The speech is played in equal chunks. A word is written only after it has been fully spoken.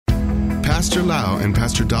Pastor Lau and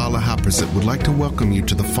Pastor Dala Haprasit would like to welcome you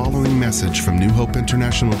to the following message from New Hope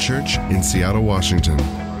International Church in Seattle, Washington.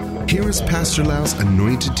 Here is Pastor Lau's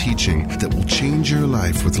anointed teaching that will change your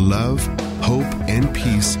life with love, hope, and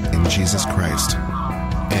peace in Jesus Christ.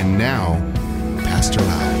 And now, Pastor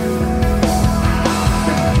Lau.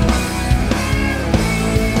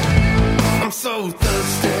 I'm so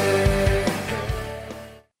thirsty.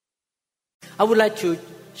 I would like to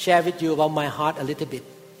share with you about my heart a little bit.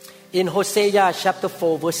 In Hosea chapter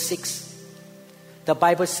 4 verse 6, the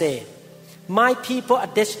Bible says, "My people are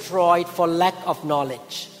destroyed for lack of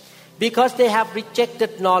knowledge. Because they have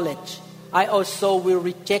rejected knowledge, I also will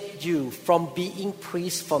reject you from being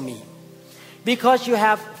priest for me. Because you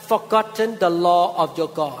have forgotten the law of your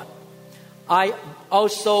God, I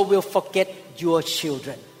also will forget your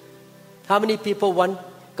children." How many people want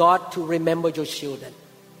God to remember your children?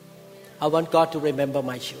 I want God to remember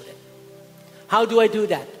my children. How do I do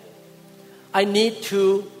that? I need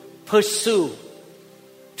to pursue,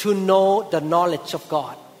 to know the knowledge of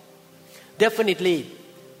God. Definitely,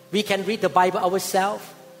 we can read the Bible ourselves.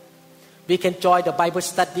 We can join the Bible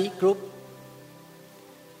study group.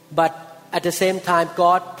 But at the same time,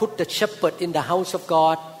 God put the shepherd in the house of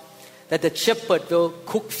God, that the shepherd will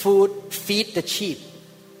cook food, feed the sheep.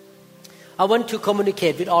 I want to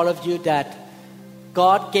communicate with all of you that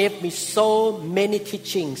God gave me so many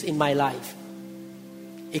teachings in my life.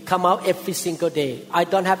 It comes out every single day. I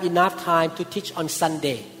don't have enough time to teach on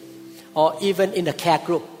Sunday or even in a care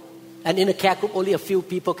group. And in a care group, only a few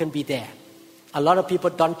people can be there. A lot of people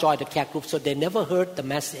don't join the care group, so they never heard the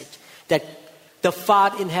message that the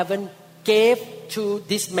Father in heaven gave to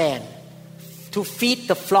this man to feed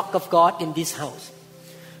the flock of God in this house.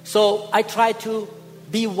 So I try to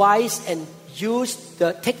be wise and use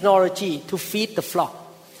the technology to feed the flock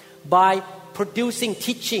by producing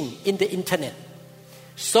teaching in the internet.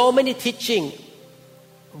 So many teaching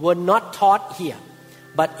were not taught here,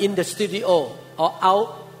 but in the studio or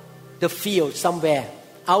out the field somewhere,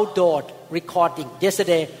 outdoor recording.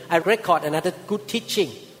 Yesterday, I recorded another good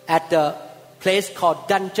teaching at the place called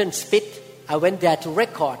Dungeon Spit. I went there to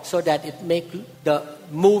record so that it make the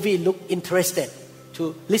movie look interesting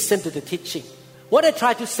to listen to the teaching. What I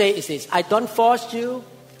try to say is this: I don't force you,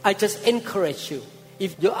 I just encourage you.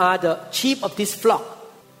 If you are the sheep of this flock,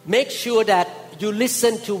 make sure that you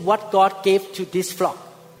listen to what God gave to this flock.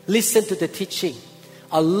 Listen to the teaching.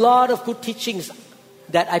 A lot of good teachings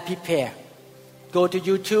that I prepare. Go to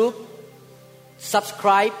YouTube,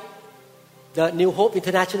 subscribe the New Hope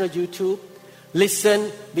International YouTube.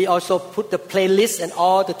 Listen. We also put the playlist and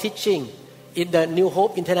all the teaching in the New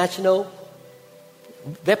Hope International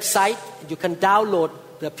website. You can download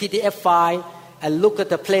the PDF file and look at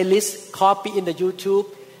the playlist, copy in the YouTube,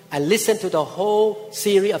 and listen to the whole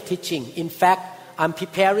series of teaching. In fact, I'm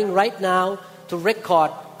preparing right now to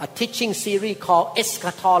record a teaching series called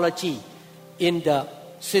Eschatology in the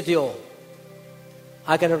studio.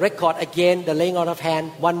 I'm going to record again the laying on of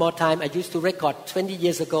hand one more time. I used to record 20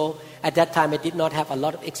 years ago. At that time, I did not have a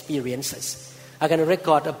lot of experiences. I'm going to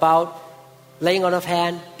record about laying on of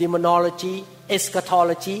hand, demonology,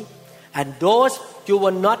 eschatology, and those you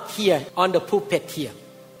will not hear on the pulpit here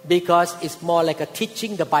because it's more like a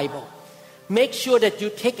teaching the Bible. Make sure that you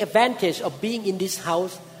take advantage of being in this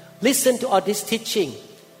house. Listen to all this teaching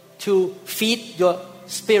to feed your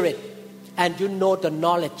spirit and you know the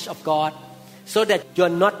knowledge of God so that you're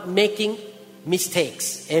not making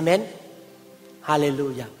mistakes. Amen?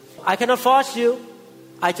 Hallelujah. I cannot force you.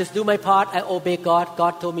 I just do my part. I obey God.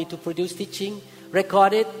 God told me to produce teaching,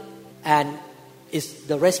 record it, and it's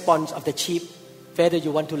the response of the sheep, whether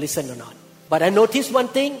you want to listen or not. But I noticed one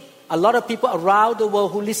thing. A lot of people around the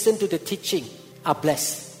world who listen to the teaching are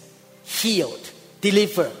blessed, healed,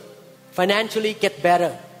 delivered, financially get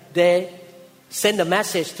better. They send a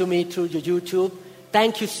message to me through your YouTube.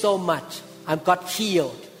 Thank you so much. I got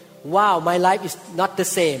healed. Wow, my life is not the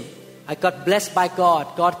same. I got blessed by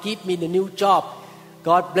God. God gave me the new job.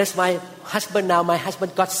 God blessed my husband now. My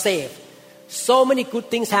husband got saved. So many good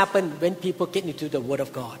things happen when people get into the Word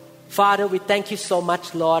of God. Father, we thank you so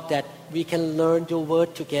much, Lord, that we can learn your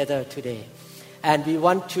Word together today. And we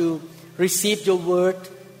want to receive your Word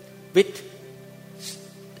with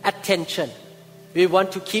attention. We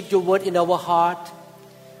want to keep your Word in our heart.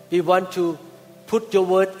 We want to put your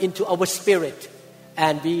Word into our spirit.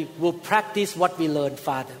 And we will practice what we learn,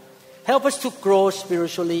 Father. Help us to grow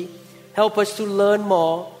spiritually. Help us to learn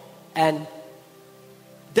more and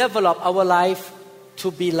develop our life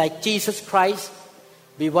to be like Jesus Christ.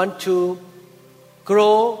 We want to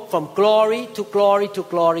grow from glory to glory to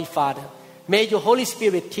glory, Father. May your Holy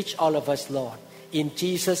Spirit teach all of us, Lord. In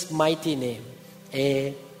Jesus' mighty name,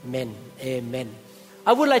 amen. Amen. Amen.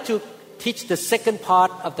 I would like to teach the second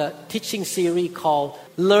part of the teaching series called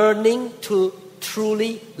Learning to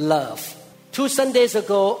Truly Love. 2 Sundays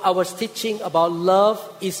ago, I was teaching about love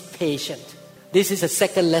is patient. This is the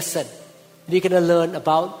second lesson. We're going to learn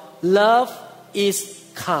about love is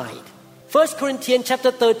kind. 1 Corinthians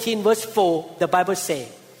chapter 13 verse 4, the Bible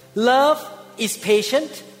says, love is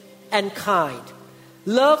patient and kind.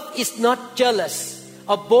 Love is not jealous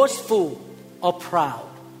or boastful or proud.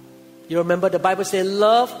 You remember the Bible says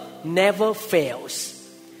love never fails.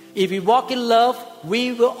 If we walk in love,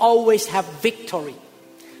 we will always have victory.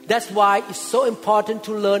 That's why it's so important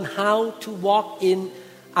to learn how to walk in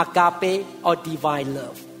agape or divine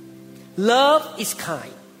love. Love is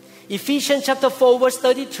kind. Ephesians chapter 4 verse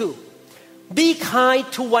 32. Be kind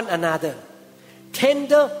to one another,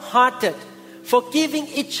 tender-hearted, forgiving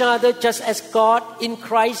each other just as God in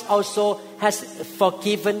Christ also has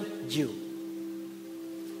forgiven you.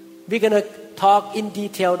 We're going to talk in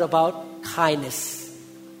detail about kindness.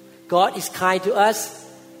 God is kind to us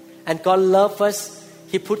and God loves us.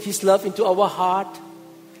 He put His love into our heart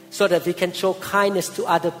so that we can show kindness to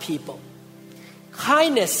other people.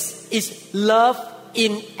 Kindness is love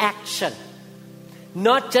in action,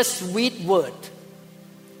 not just sweet word.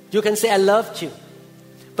 You can say, I loved you.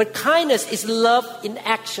 But kindness is love in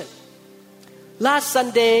action. Last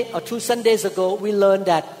Sunday or 2 Sundays ago, we learned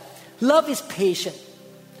that love is patient.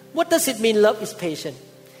 What does it mean, love is patient?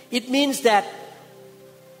 It means that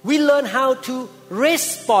we learn how to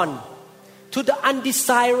respond to the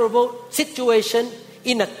undesirable situation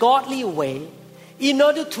in a godly way in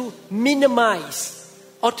order to minimize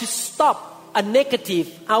or to stop a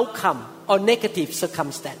negative outcome or negative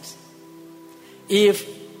circumstance. If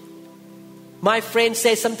my friend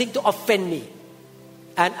says something to offend me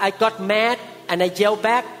and I got mad and I yell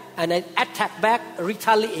back and I attack back,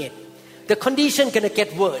 retaliate, the condition gonna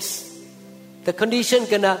get worse. The condition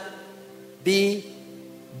gonna be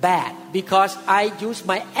bad because I use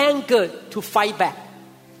my anger to fight back.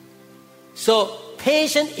 So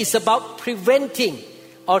patience is about preventing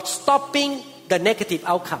or stopping the negative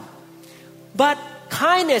outcome. But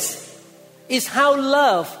kindness is how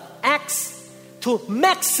love acts to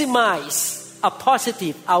maximize a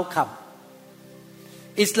positive outcome.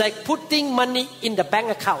 It's like putting money in the bank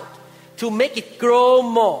account to make it grow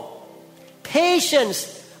more.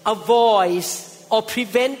 Patience avoids or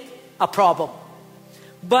prevents a problem.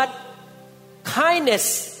 But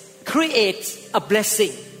kindness creates a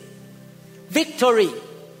blessing, victory,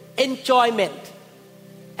 enjoyment,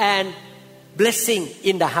 and blessing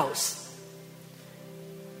in the house.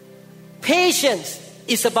 Patience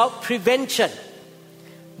is about prevention,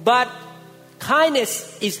 but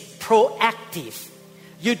kindness is proactive.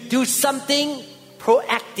 You do something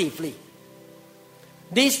proactively.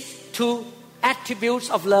 These two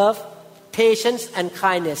attributes of love, patience and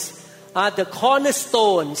kindness, are the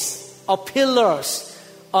cornerstones or pillars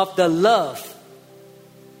of the love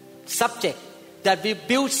subject that we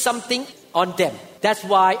build something on them. That's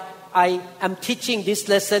why I am teaching this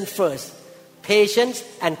lesson first. Patience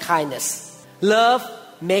and kindness. Love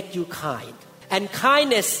make you kind. And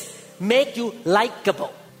kindness make you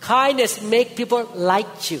likable. Kindness make people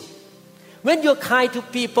like you. When you're kind to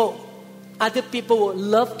people, other people will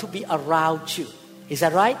love to be around you. Is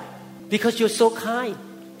that right? Because you're so kind.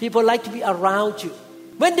 People like to be around you.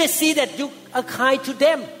 When they see that you are kind to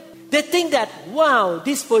them, they think that, wow,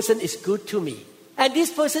 this person is good to me. And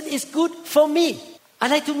this person is good for me. I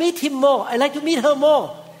like to meet him more. I like to meet her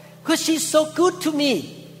more. Because she's so good to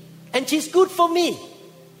me. And she's good for me.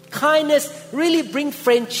 Kindness really brings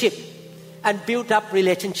friendship and build up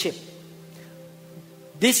relationship.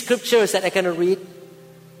 These scriptures that I'm going to read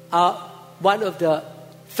are one of the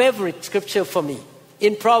favorite scripture for me.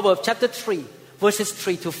 In Proverbs chapter 3, verses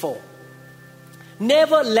 3 to 4.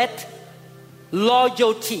 Never let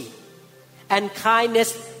loyalty and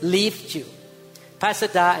kindness leave you. Pastor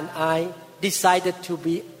Da and I decided to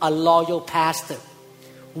be a loyal pastor.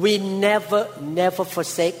 We never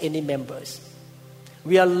forsake any members.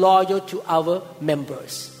 We are loyal to our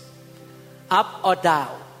members. Up or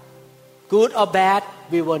down, good or bad,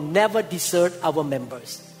 we will never desert our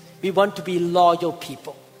members. We want to be loyal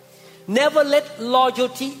people. Never let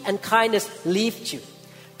loyalty and kindness leave you.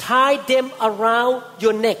 Tie them around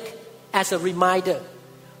your neck as a reminder.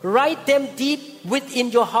 Write them deep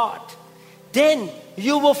within your heart. Then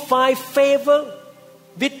you will find favor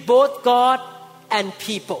with both God and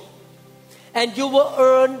people. And you will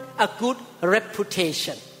earn a good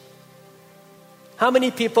reputation. How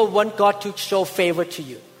many people want God to show favor to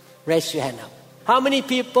you? Raise your hand up. How many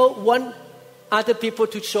people want other people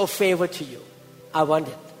to show favor to you? I want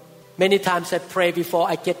it. Many times I pray before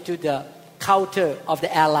I get to the counter of the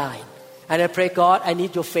airline. And I pray, God, I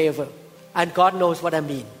need your favor. And God knows what I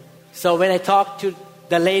mean. So when I talk to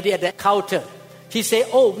the lady at the counter, she say,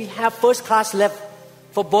 oh, we have first class left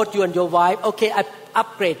for both you and your wife. Okay, I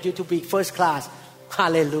upgrade you to be first class.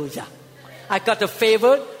 Hallelujah. I got a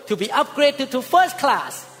favor to be upgraded to first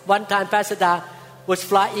class. One time, Pastor Da was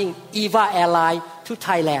flying EVA airline to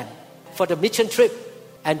Thailand for the mission trip.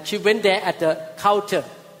 And she went there at the counter.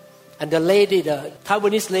 And the lady, the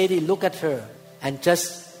Taiwanese lady, looked at her and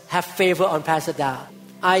just have favor on Pastor Da.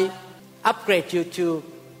 I upgrade you to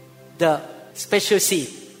the special seat.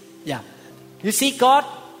 Yeah. You see, God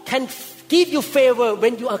can give you favor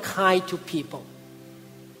when you are kind to people.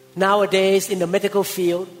 Nowadays, in the medical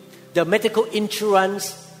field, the medical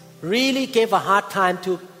insurance really gave a hard time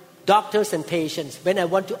to doctors and patients. When I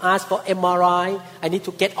want to ask for MRI, I need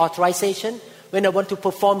to get authorization. When I want to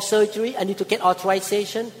perform surgery, I need to get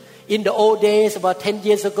authorization. In the old days, about 10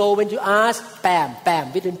 years ago, when you ask, bam,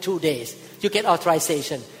 within 2 days, you get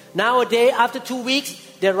authorization. Nowadays, after 2 weeks,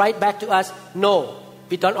 they write back to us, no,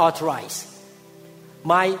 we don't authorize.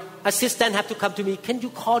 My assistant have to come to me, can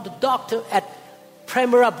you call the doctor at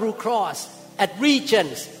Primera Blue Cross, at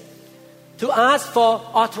Regions, to ask for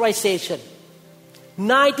authorization?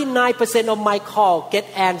 99% of my call get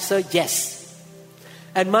answer yes.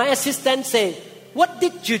 And my assistant say, what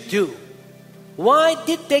did you do? Why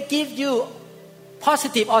did they give you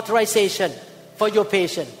positive authorization for your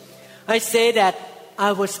patient? I say that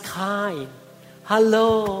I was kind.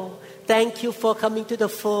 Hello, thank you for coming to the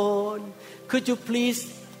phone. Could you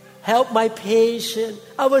please help my patient?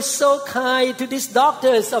 I was so kind to these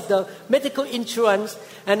doctors of the medical insurance.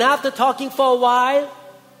 And after talking for a while,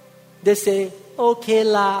 they say, okay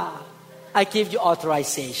lah, I give you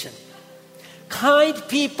authorization. Kind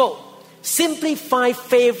people simply find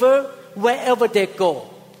favor wherever they go,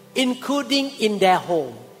 including in their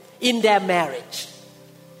home, in their marriage.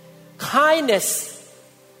 Kindness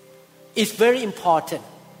is very important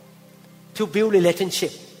to build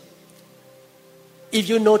relationship. If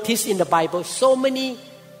you notice in the Bible, so many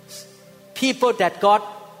people that God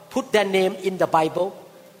put their name in the Bible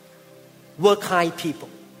were kind people.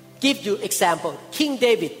 Give you example, King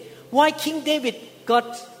David. Why King David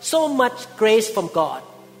got so much grace from God?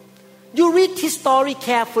 You read his story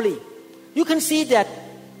carefully. You can see that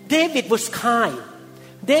David was kind.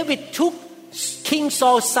 David took King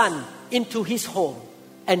Saul's son into his home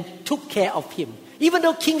and took care of him. Even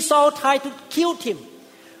though King Saul tried to kill him.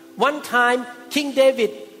 One time, King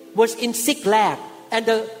David was in Ziklag, and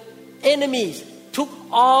the enemies took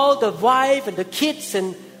all the wife and the kids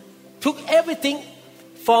and took everything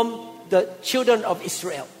from the children of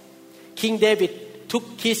Israel. King David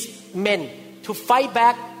took his men to fight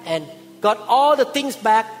back and got all the things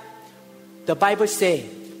back. The Bible says,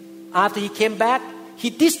 after he came back, he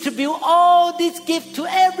distributed all these gifts to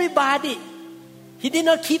everybody. He did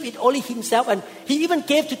not keep it only himself, and he even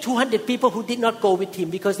gave to 200 people who did not go with him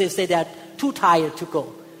because they said they're too tired to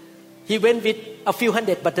go. He went with a few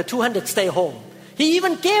hundred, but the 200 stayed home. He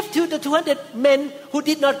even gave to the 200 men who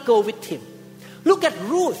did not go with him. Look at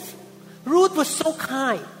Ruth. Ruth was so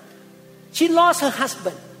kind. She lost her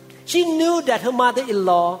husband. She knew that her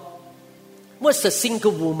mother-in-law was a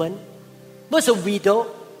single woman, was a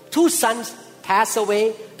widow. 2 sons passed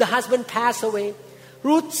away. The husband passed away.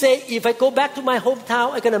 Ruth said, if I go back to my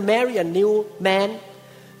hometown, I'm going to marry a new man.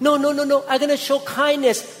 No. I'm going to show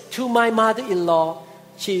kindness to my mother-in-law.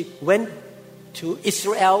 She went to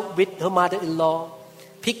Israel with her mother-in-law,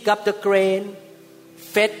 picked up the grain,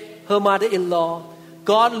 fed her mother-in-law.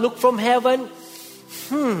 God looked from heaven.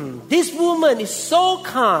 This woman is so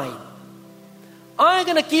kind. I'm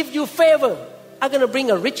going to give you favor. I'm going to bring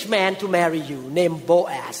a rich man to marry you named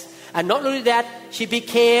Boaz. And not only that, she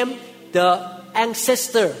became the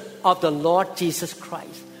ancestor of the Lord Jesus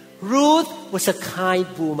Christ. Ruth was a kind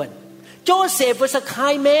woman. Joseph was a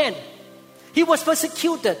kind man. He was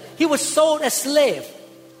persecuted. He was sold as slave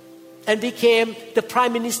and became the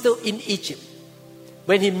prime minister in Egypt.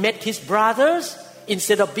 When he met his brothers,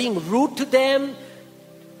 instead of being rude to them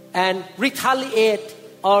and retaliate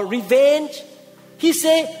or revenge, he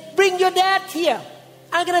said, bring your dad here.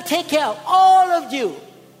 I'm going to take care of all of you.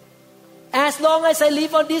 As long as I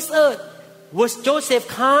live on this earth. Was Joseph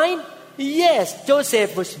kind? Yes,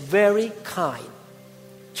 Joseph was very kind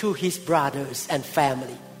to his brothers and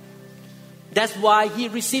family. That's why he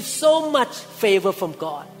received so much favor from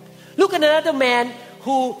God. Look at another man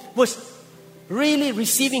who was really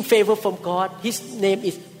receiving favor from God. His name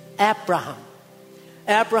is Abraham.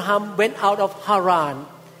 Abraham went out of Haran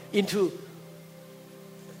into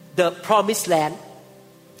the promised land.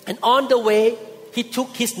 And on the way, he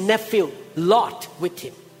took his nephew Lot with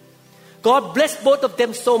him. God blessed both of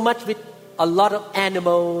them so much with a lot of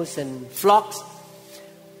animals and flocks,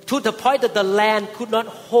 to the point that the land could not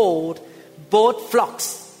hold both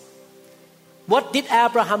flocks. What did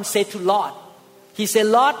Abraham say to Lot? He said,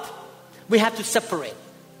 Lot, we have to separate.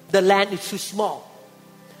 The land is too small.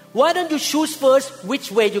 Why don't you choose first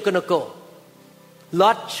which way you're going to go?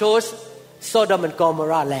 Lot chose Sodom and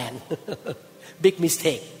Gomorrah land. Big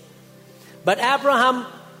mistake. But Abraham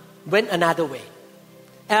went another way.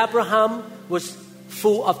 Abraham was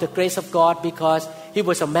full of the grace of God because he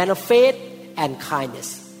was a man of faith and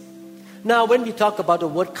kindness. Now, when we talk about the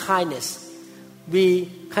word kindness, we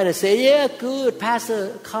kind of say, yeah, good,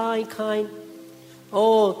 Pastor, kind.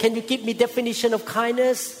 Oh, can you give me definition of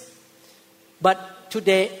kindness? But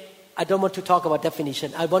today, I don't want to talk about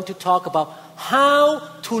definition. I want to talk about how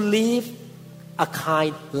to live a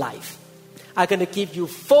kind life. I'm going to give you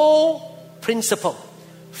 4 principles,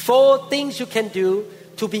 4 things you can do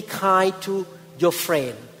to be kind to your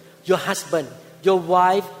friend, your husband, your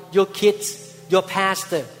wife, your kids, your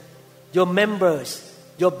pastor, your members,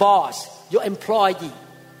 your boss, your employee,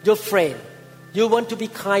 your friend. You want to be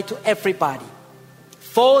kind to everybody.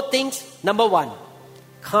 4 things. Number 1,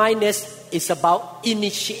 kindness is about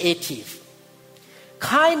initiative.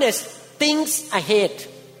 Kindness thinks ahead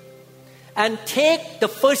and take the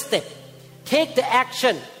first step. Take the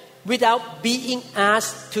action without being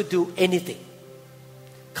asked to do anything.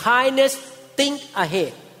 Kindness think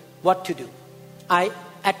ahead what to do. I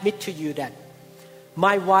admit to you that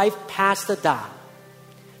my wife, Pastor Da,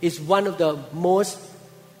 is one of the most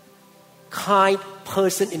kind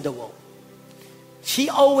person in the world. She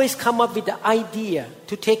always come up with the idea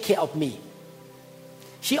to take care of me.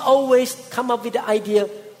 She always come up with the idea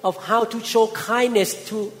of how to show kindness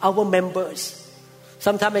to our members.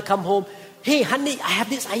 Sometimes I come home, hey honey, I have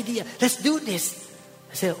this idea. Let's do this.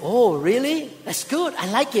 I say, oh really? That's good.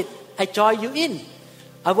 I like it. I join you in.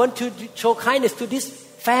 I want to show kindness to this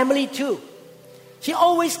family too. She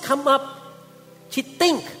always come up. She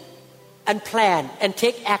think and plan and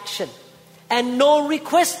take action. And no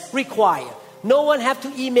request required. No one have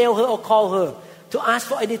to email her or call her to ask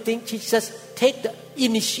for anything. She just take the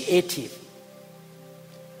initiative.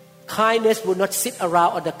 Kindness will not sit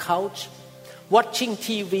around on the couch, watching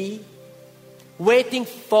TV, waiting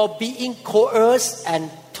for being coerced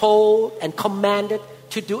and told and commanded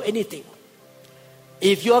to do anything.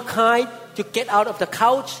 If you are kind, you get out of the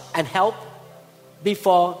couch and help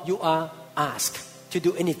before you are asked to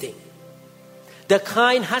do anything. The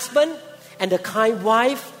kind husband and the kind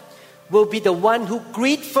wife will be the one who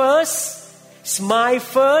greet first, smile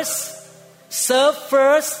first, serve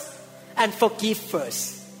first, and forgive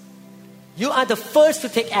first. You are the first to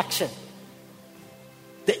take action.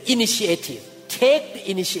 The initiative. Take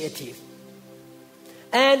the initiative.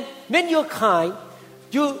 And when you're kind,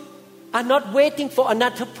 you are not waiting for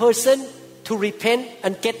another person to repent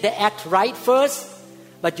and get the act right first,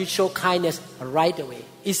 but you show kindness right away.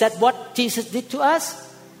 Is that what Jesus did to us?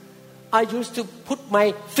 I used to put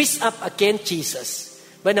my fist up against Jesus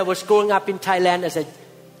when I was growing up in Thailand as a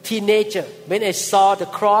teenager. When I saw the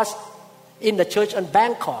cross in the church in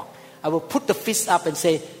Bangkok, I would put the fist up and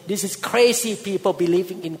say, this is crazy people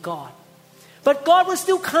believing in God. But God was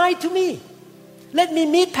still kind to me. Let me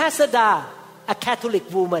meet Pastor Da, a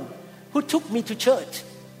Catholic woman who took me to church.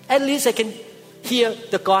 At least I can hear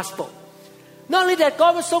the gospel. Not only that,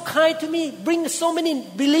 God was so kind to me, bring so many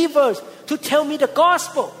believers to tell me the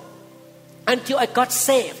gospel until I got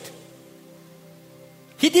saved.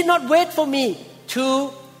 He did not wait for me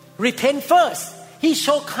to repent first. He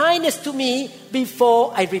showed kindness to me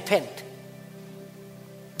before I repent.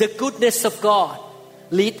 The goodness of God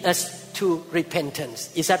leads us to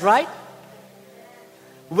repentance. Is that right?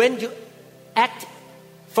 When you act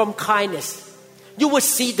from kindness, you will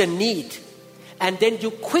see the need, and then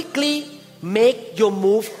you quickly make your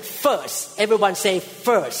move first. Everyone say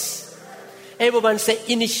first. Everyone say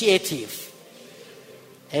initiative.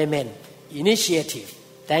 Amen. Initiative.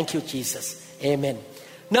 Thank you, Jesus. Amen.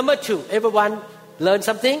 Number 2, everyone learn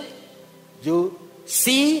something? You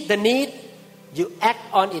see the need, you act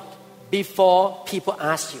on it before people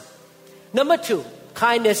ask you. Number 2,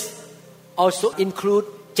 kindness also include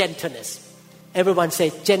gentleness. Everyone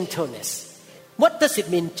say gentleness. What does it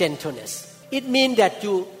mean, gentleness? It means that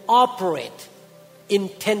you operate in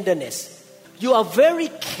tenderness. You are very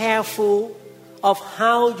careful of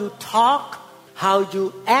how you talk, how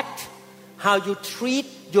you act, how you treat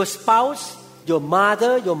your spouse, your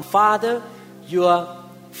mother, your father, your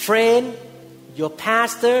friend, your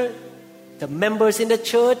pastor, the members in the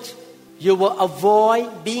church. You will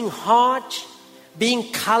avoid being harsh,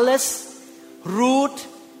 being callous, rude,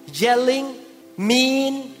 yelling,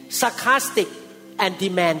 mean, sarcastic, and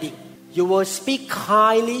demanding. You will speak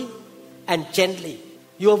kindly and gently.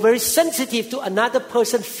 You are very sensitive to another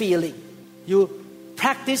person's feeling. You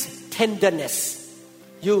practice tenderness.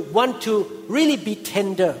 You want to really be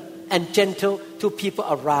tender and gentle to people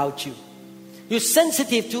around you. You're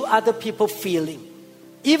sensitive to other people's feeling.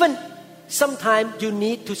 Even sometimes you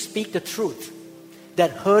need to speak the truth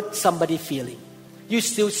that hurt somebody's feeling. You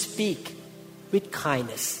still speak with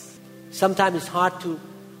kindness. Sometimes it's hard to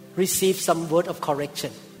receive some word of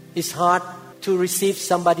correction. It's hard to receive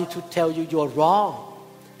somebody to tell you you're wrong.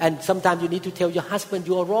 And sometimes you need to tell your husband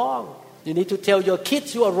you are wrong. You need to tell your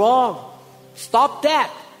kids you are wrong. Stop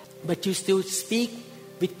that. But you still speak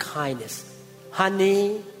with kindness.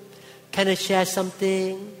 Honey, can I share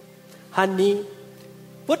something? Honey,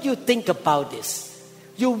 what do you think about this?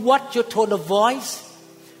 You watch your tone of voice.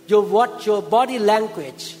 You watch your body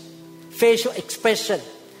language, facial expression.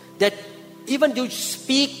 That even you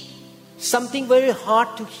speak something very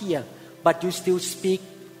hard to hear, but you still speak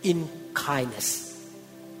in kindness,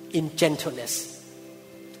 in gentleness.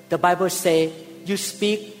 The Bible says you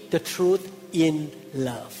speak the truth in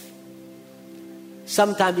love.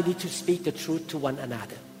 Sometimes you need to speak the truth to one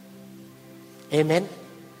another. Amen.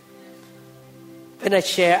 When I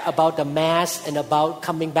share about the Mass and about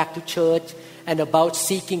coming back to church and about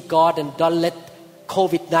seeking God and don't let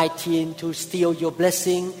COVID-19 to steal your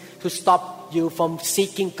blessing, to stop you from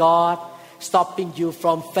seeking God, stopping you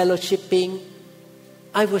from fellowshipping,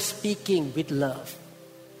 I was speaking with love.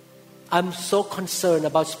 I'm so concerned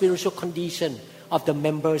about spiritual condition of the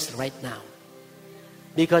members right now.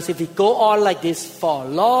 Because if we go on like this for a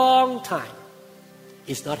long time,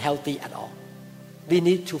 it's not healthy at all. We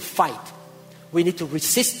need to fight. We need to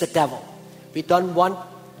resist the devil. We don't want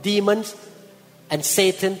demons and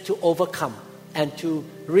Satan to overcome and to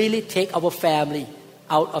really take our family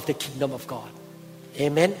out of the kingdom of God.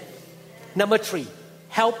 Amen. Number 3,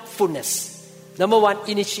 helpfulness. Number 1,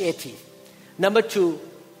 initiative. Number 2,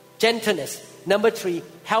 gentleness. Number 3,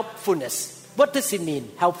 helpfulness. What does it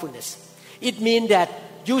mean, helpfulness? It means that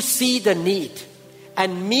you see the need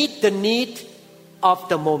and meet the need of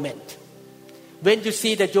the moment. When you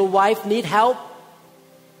see that your wife needs help,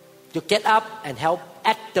 you get up and help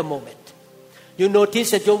at the moment. You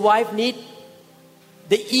notice that your wife needs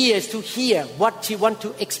the ears to hear what she wants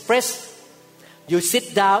to express. You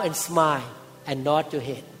sit down and smile and nod your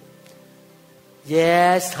head.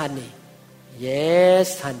 Yes, honey.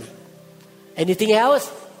 Yes, honey. Anything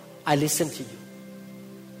else? I listen to you.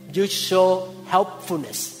 You show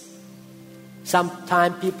helpfulness.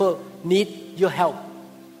 Sometimes people need your help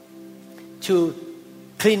to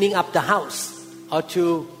cleaning up the house or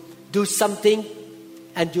to do something,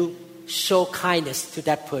 and you show kindness to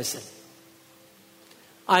that person.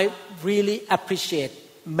 I really appreciate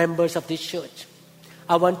members of this church.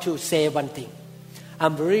 I want to say one thing.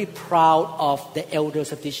 I'm very proud of the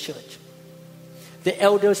elders of this church. The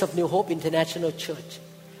elders of New Hope International Church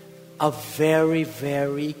are very,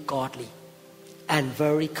 very godly and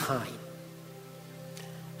very kind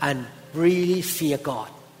and really fear God.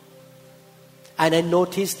 And I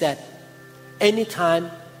noticed that anytime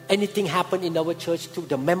anything happens in our church to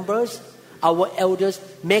the members, our elders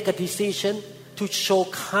make a decision to show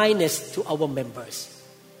kindness to our members.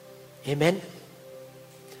 Amen.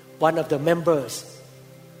 One of the members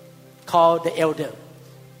called the elder.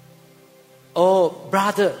 Oh,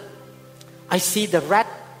 brother, I see the rat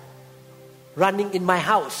running in my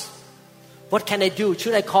house. What can I do?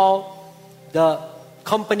 Should I call the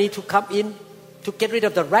company to come in to get rid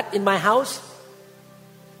of the rat in my house?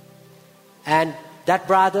 And that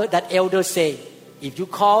brother, that elder say, if you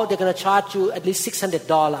call, they're going to charge you at least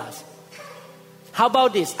 $600. How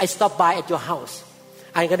about this? I stop by at your house.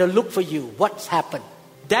 I'm going to look for you. What's happened?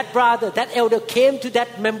 That brother, that elder came to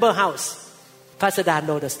that member house. Pastor Dan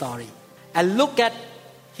knows the story. And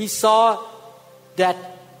he saw that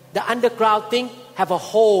the underground thing have a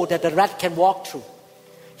hole that the rat can walk through.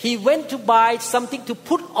 He went to buy something to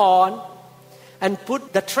put on and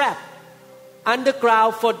put the trap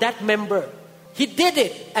underground for that member. He did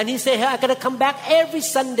it, and he said, hey, I'm going to come back every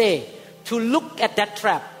Sunday to look at that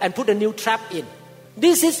trap and put a new trap in.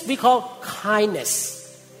 This is we call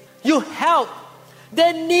kindness. You help.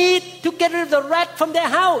 They need to get rid of the rat from their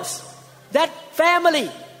house. That family.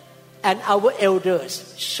 And our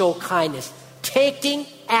elders show kindness, taking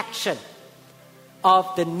action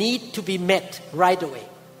of the need to be met right away.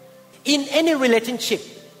 In any relationship,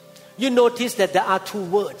 you notice that there are 2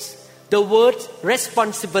 words. The word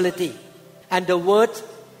responsibility and the word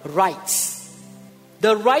rights.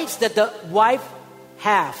 The rights that the wife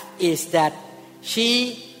have is that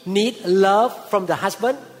she need love from the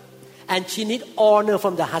husband and she need honor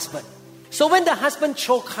from the husband. So when the husband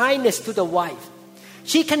show kindness to the wife,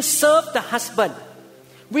 she can serve the husband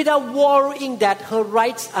without worrying that her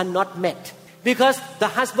rights are not met, because the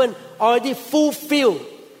husband already fulfilled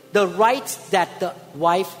the rights that the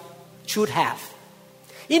wife should have.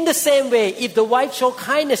 In the same way, if the wife show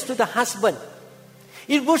kindness to the husband,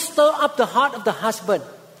 it will stir up the heart of the husband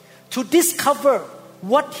to discover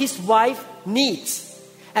what his wife needs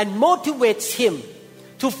and motivates him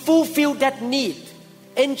to fulfill that need,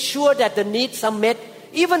 ensure that the needs are met,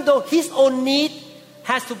 even though his own need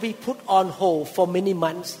has to be put on hold for many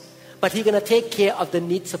months. But he's going to take care of the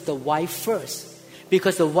needs of the wife first,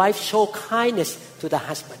 because the wife show kindness to the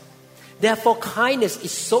husband. Therefore, kindness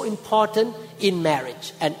is so important in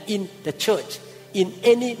marriage and in the church, in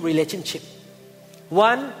any relationship.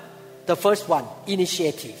 1, the first one,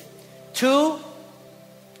 initiative. 2,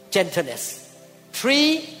 gentleness.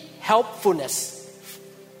 3, helpfulness.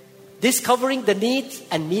 Discovering the needs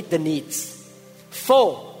and meet the needs.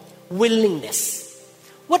 4, willingness.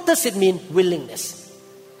 What does it mean, willingness?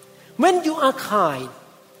 When you are kind,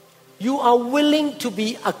 you are willing to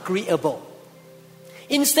be agreeable.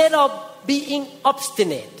 Instead of being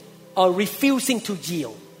obstinate or refusing to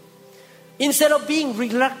yield, instead of being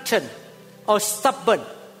reluctant or stubborn,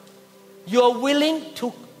 you are willing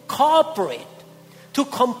to cooperate, to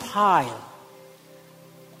compile,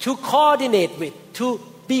 to coordinate with, to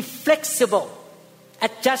be flexible,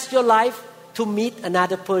 adjust your life to meet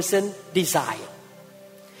another person's desire.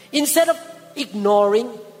 Instead of ignoring,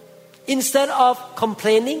 instead of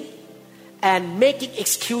complaining and making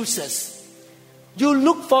excuses, you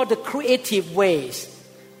look for the creative ways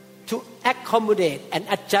to accommodate and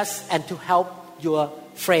adjust and to help your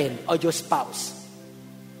friend or your spouse.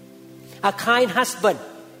 A kind husband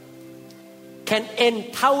can end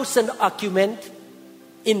 1,000 arguments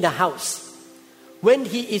in the house when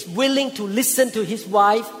he is willing to listen to his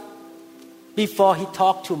wife before he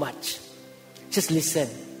talks too much. Just listen.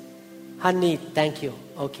 Honey, thank you.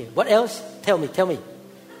 Okay. What else? Tell me.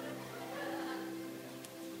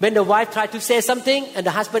 When the wife tries to say something and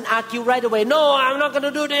the husband argues right away, no, I'm not going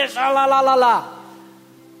to do this, la la la la.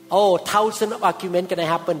 Oh, 1,000 of arguments going to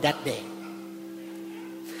happen that day.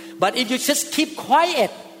 But if you just keep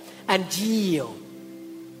quiet and yield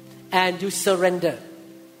and you surrender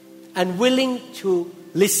and willing to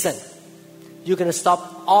listen, you're going to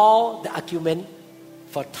stop all the argument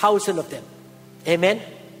for 1,000 of them. Amen?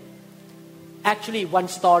 Actually, one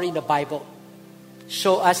story in the Bible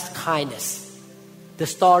shows us kindness. The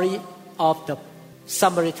story of the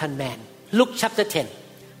Samaritan man. Luke chapter 10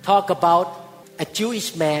 talk about a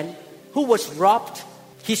Jewish man who was robbed.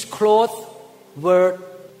 His clothes were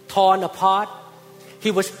torn apart.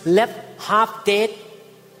 He was left half dead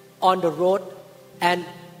on the road, and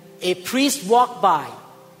a priest walked by,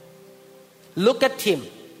 looked at him,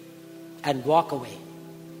 and walked away.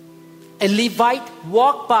 A Levite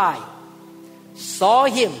walked by, saw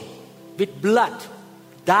him with blood,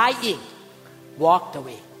 dying, walked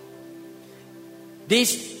away.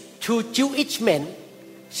 These 2 Jewish men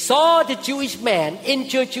saw the Jewish man,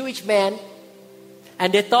 injured Jewish man,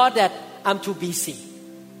 and they thought that I'm too busy.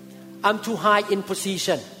 I'm too high in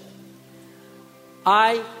position.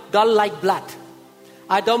 I don't like blood.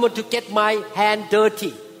 I don't want to get my hand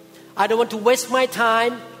dirty. I don't want to waste my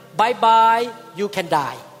time. Bye-bye, you can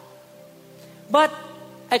die. But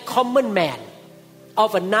a common man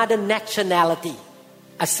of another nationality,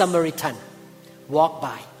 a Samaritan, walked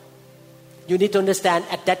by. You need to understand,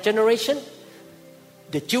 at that generation,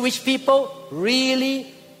 the Jewish people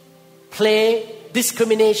really play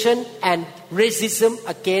discrimination and racism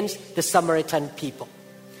against the Samaritan people.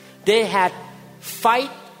 They had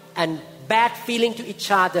fight and bad feeling to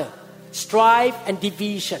each other, strife and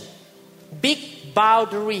division, big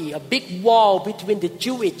boundary, a big wall between the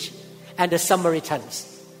Jewish and the Samaritans.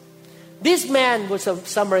 This man was a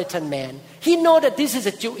Samaritan man. He knew that this is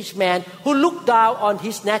a Jewish man who looked down on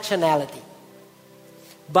his nationality.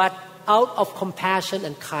 But out of compassion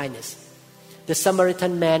and kindness, the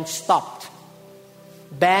Samaritan man stopped,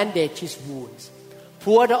 bandaged his wounds,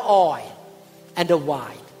 poured the oil and the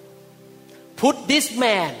wine, put this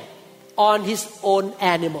man on his own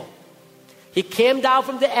animal. He came down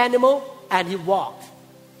from the animal and he walked.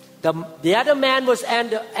 The other man was on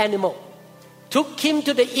the animal, took him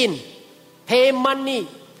to the inn, pay money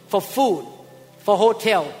for food, for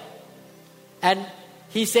hotel. And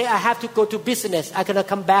he said, I have to go to business. I'm going to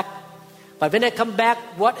come back. But when I come back,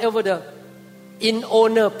 whatever the inn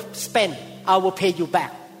owner spent, I will pay you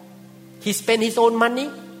back. He spent his own money.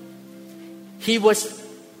 He was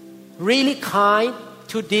really kind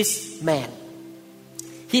to this man.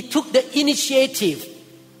 he took the initiative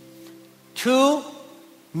to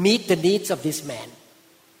meet the needs of this man.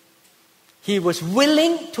 He was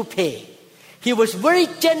willing to pay. He was very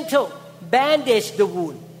gentle, bandaged the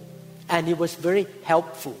wound, and he was very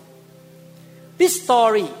helpful. This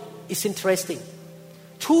story is interesting.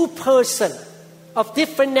 Two persons of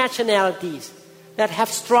different nationalities that have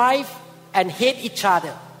strife and hate each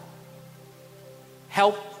other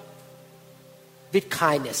help with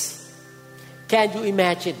kindness. Can you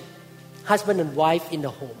imagine husband and wife in the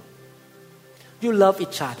home? You love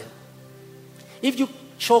each other. If you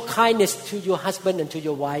show kindness to your husband and to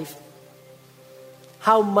your wife,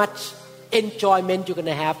 how much enjoyment you're going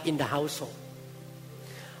to have in the household.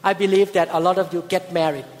 I believe that a lot of you get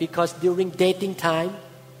married because during dating time,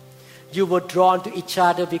 you were drawn to each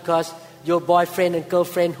other because your boyfriend and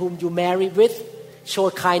girlfriend whom you marry with show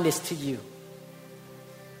kindness to you.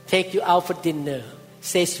 Take you out for dinner,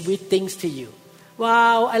 say sweet things to you.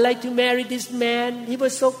 Wow, I like to marry this man. He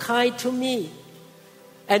was so kind to me.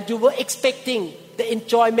 And you were expecting the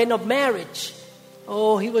enjoyment of marriage.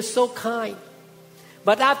 Oh, he was so kind.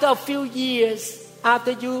 But after a few years,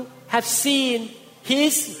 after you have seen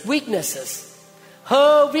his weaknesses,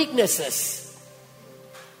 her weaknesses,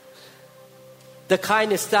 the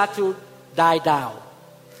kindness starts to die down.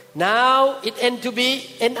 Now it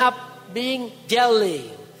end up being jelly,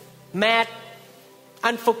 mad,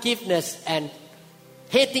 unforgiveness, and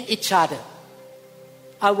hating each other.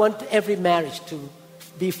 I want every marriage to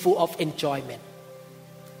be full of enjoyment.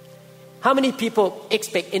 How many people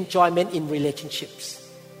expect enjoyment in relationships?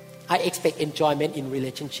 I expect enjoyment in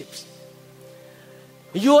relationships.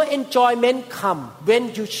 Your enjoyment comes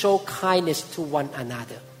when you show kindness to one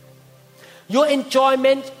another. Your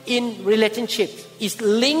enjoyment in relationships is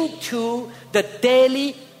linked to the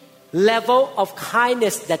daily level of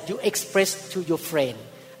kindness that you express to your friend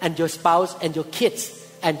and your spouse and your kids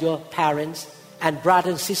and your parents and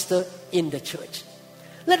brother and sister in the church.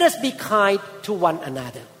 Let us be kind to one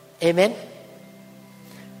another. Amen.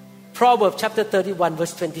 Proverbs chapter 31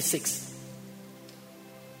 verse 26.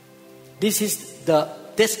 This is the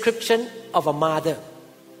description of a mother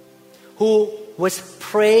who was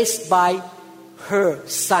praised by her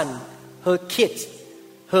son, her kids,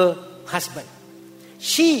 her husband.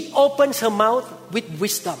 She opens her mouth with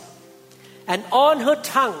wisdom, and on her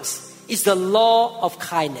tongues is the law of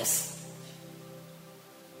kindness.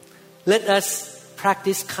 Let us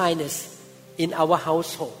practice kindness in our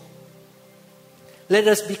household. Let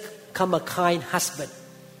us become a kind husband,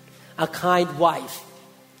 a kind wife,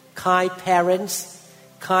 kind parents,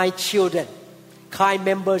 kind children, kind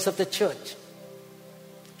members of the church.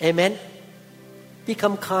 Amen.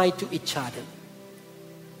 Become kind to each other.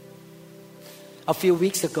 A few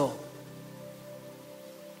weeks ago,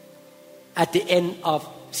 at the end of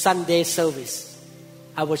Sunday service,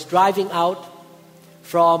 I was driving out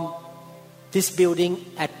from this building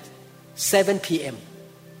at 7 p.m.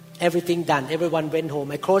 Everything done. Everyone went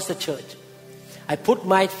home. I closed the church. I put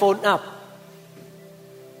my phone up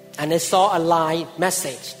and I saw a line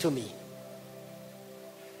message to me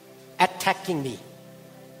attacking me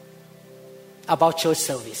about church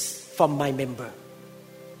service from my member.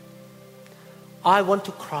 I want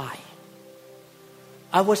to cry.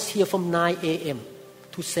 I was here from 9 a.m.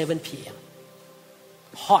 to 7 p.m.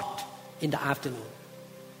 Hot in the afternoon.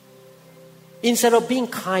 Instead of being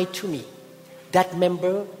kind to me, that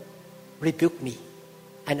member rebuked me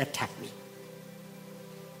and attacked me.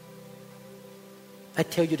 I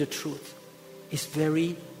tell you the truth, it's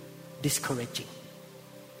very discouraging.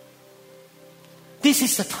 This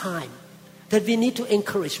is the time that we need to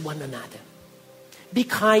encourage one another. Be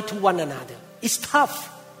kind to one another. It's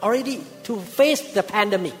tough already to face the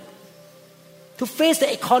pandemic, to face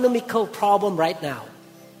the economical problem right now.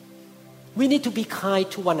 We need to be kind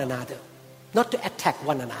to one another, not to attack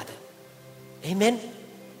one another. Amen?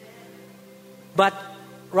 But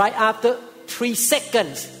right after 3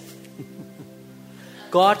 seconds,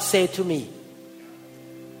 God said to me,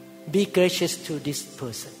 be gracious to this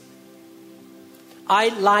person. I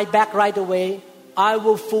lie back right away. I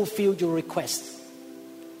will fulfill your request.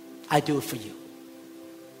 I do it for you.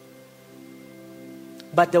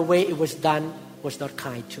 But the way it was done was not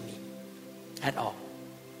kind to me at all.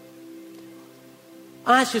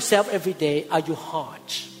 Ask yourself every day, are you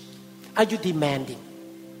harsh? Are you demanding?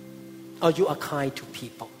 Or you are kind to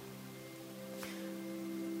people?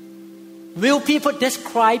 Will people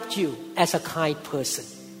describe you as a kind person?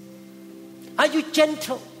 Are you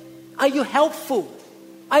gentle? Are you helpful?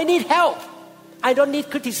 I need help. I don't need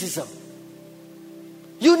criticism.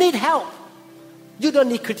 You need help. You don't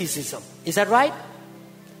need criticism. Is that right?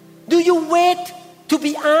 Do you wait to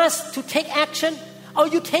be asked to take action? Or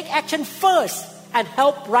you take action first and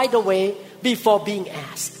help right away before being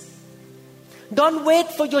asked. Don't wait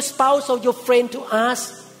for your spouse or your friend to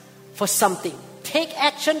ask for something. Take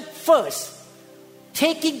action first.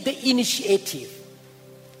 Taking the initiative.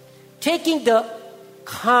 Taking the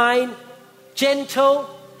kind, gentle,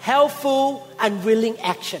 helpful, and willing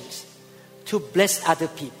actions to bless other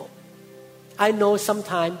people. I know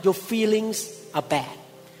sometimes your feelings are bad.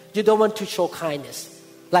 You don't want to show kindness.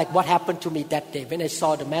 Like what happened to me that day when I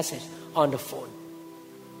saw the message on the phone.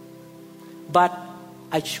 But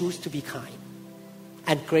I choose to be kind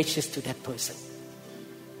and gracious to that person.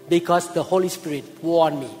 Because the Holy Spirit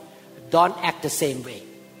warned me, don't act the same way.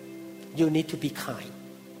 You need to be kind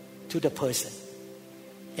to the person.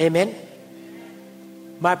 Amen?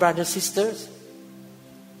 My brothers and sisters,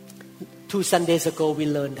 2 Sundays ago we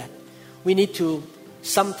learned that we need to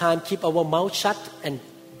sometimes keep our mouth shut and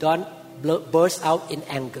don't burst out in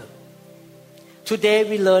anger. Today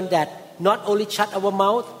we learned that not only shut our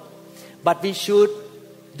mouth, but we should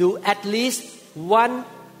do at least one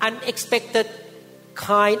unexpected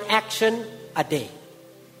kind action a day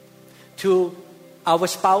to our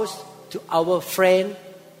spouse, to our friend,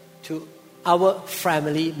 to our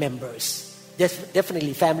family members.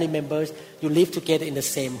 Definitely family members, you live together in the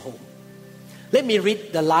same home. Let me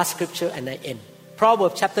read the last scripture and I end.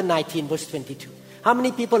 Proverbs chapter 19 verse 22. How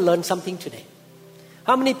many people learned something today?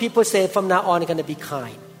 How many people say from now on I'm going to be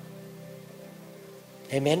kind?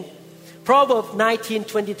 Amen. Proverbs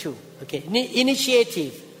 19:22. Okay,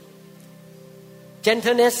 initiative,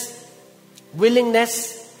 gentleness,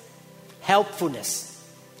 willingness, helpfulness.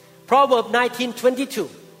 Proverbs 19:22.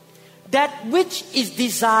 That which is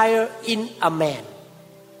desire in a man.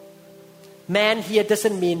 Man here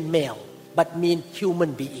doesn't mean male, but mean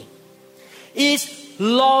human being. Is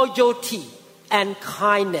loyalty and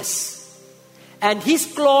kindness. And his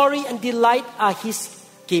glory and delight are his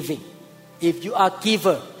giving. If you are a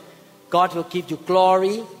giver, God will give you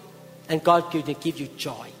glory and God will give you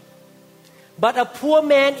joy. But a poor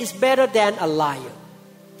man is better than a liar.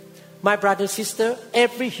 My brother and sister,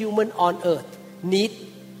 every human on earth needs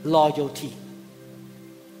loyalty.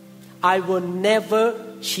 I will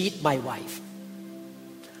never cheat my wife.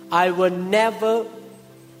 I will never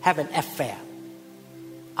have an affair.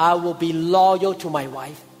 I will be loyal to my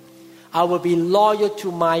wife. I will be loyal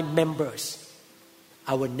to my members.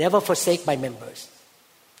 I will never forsake my members.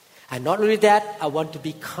 And not only that, I want to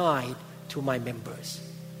be kind to my members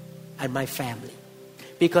and my family.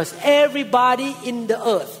 Because everybody in the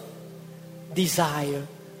earth desire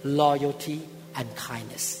loyalty and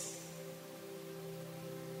kindness.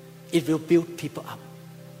 It will build people up.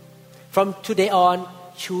 From today on,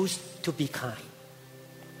 choose to be kind.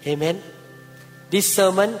 Amen. This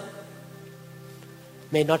sermon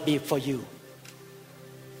may not be for you,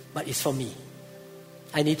 but it's for me.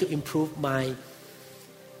 I need to improve my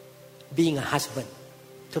being a husband,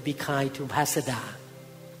 to be kind to Pastor Da,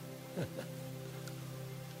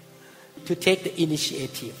 to take the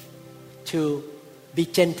initiative, to be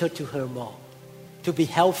gentle to her more, to be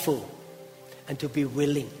helpful, and to be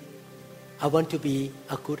willing. I want to be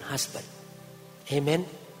a good husband. Amen.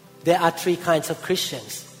 There are 3 kinds of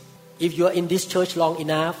Christians. If you are in this church long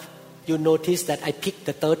enough, you notice that I picked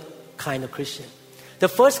the 3rd kind of Christian. The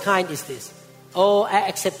first kind is this. Oh, I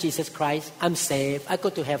accept Jesus Christ. I'm saved. I go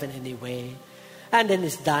to heaven anyway. And then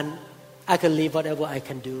it's done. I can live whatever I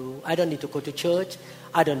can do. I don't need to go to church.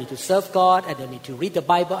 I don't need to serve God. I don't need to read the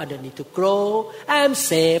Bible. I don't need to grow. I'm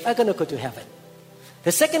saved. I'm going to go to heaven.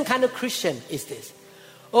 The second kind of Christian is this.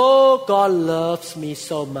 Oh, God loves me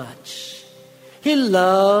so much. He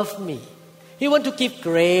loves me. He wants to give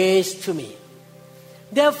grace to me.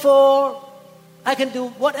 Therefore, I can do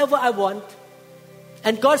whatever I want.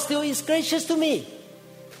 And God still is gracious to me.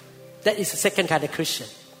 That is the second kind of Christian.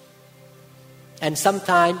 And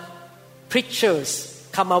sometimes preachers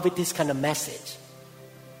come out with this kind of message.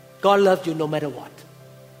 God loves you no matter what.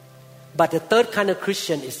 But the third kind of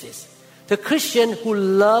Christian is this. The Christian who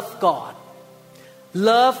love God,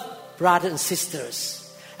 love brothers and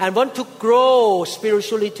sisters, and want to grow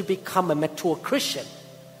spiritually to become a mature Christian,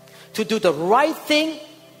 to do the right thing,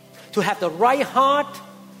 to have the right heart,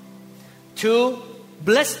 to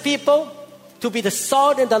bless people, to be the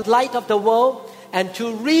salt and the light of the world, and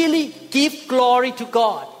to really give glory to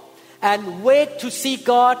God and wait to see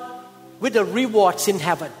God with the rewards in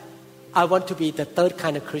heaven. I want to be the third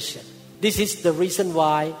kind of Christian. This is the reason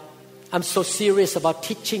why I'm so serious about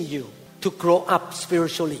teaching you to grow up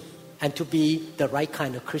spiritually and to be the right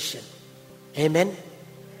kind of Christian. Amen?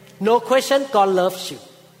 No question, God loves you.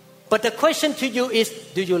 But the question to you is,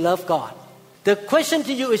 do you love God? The question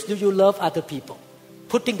to you is, do you love other people?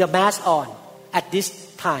 Putting the mask on at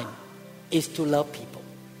this time is to love people.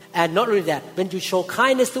 And not only that, when you show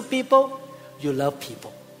kindness to people, you love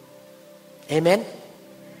people. Amen?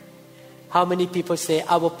 How many people say,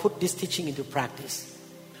 I will put this teaching into practice?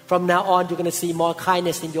 From now on, you're going to see more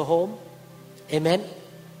kindness in your home. Amen?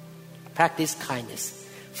 Practice kindness.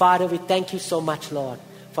 Father, we thank you so much, Lord,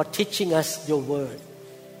 for teaching us your word.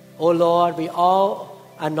 Oh Lord, we all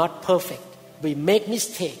are not perfect. We make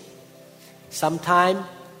mistakes. Sometimes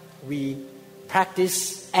we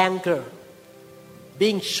practice anger,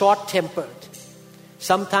 being short-tempered.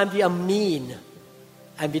 Sometimes we are mean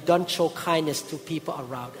and we don't show kindness to people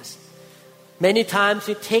around us. Many times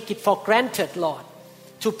we take it for granted, Lord,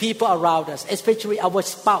 to people around us, especially our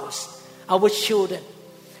spouse, our children.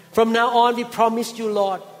 From now on, we promise you,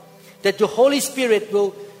 Lord, that the Holy Spirit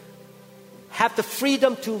will have the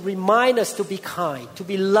freedom to remind us to be kind, to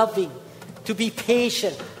be loving, to be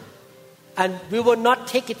patient. And we will not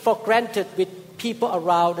take it for granted with people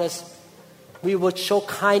around us. We will show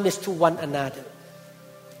kindness to one another.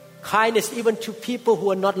 Kindness even to people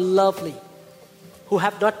who are not lovely, who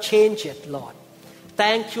have not changed yet, Lord.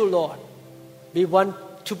 Thank you, Lord. We want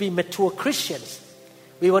to be mature Christians.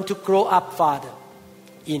 We want to grow up, Father.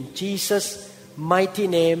 In Jesus' mighty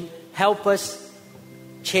name, help us,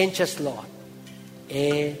 change us, Lord.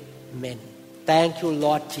 Amen. Thank you,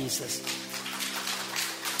 Lord Jesus.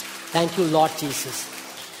 Thank you, Lord Jesus.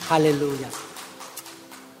 Hallelujah.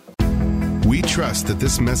 We trust that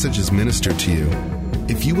this message is ministered to you.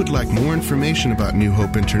 If you would like more information about New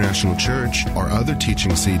Hope International Church or other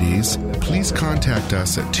teaching CDs, please contact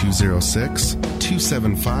us at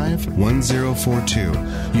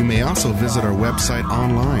 206-275-1042. You may also visit our website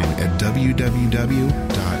online at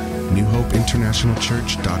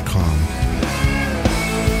www.newhopeinternationalchurch.com.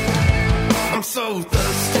 I'm so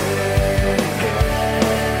thirsty.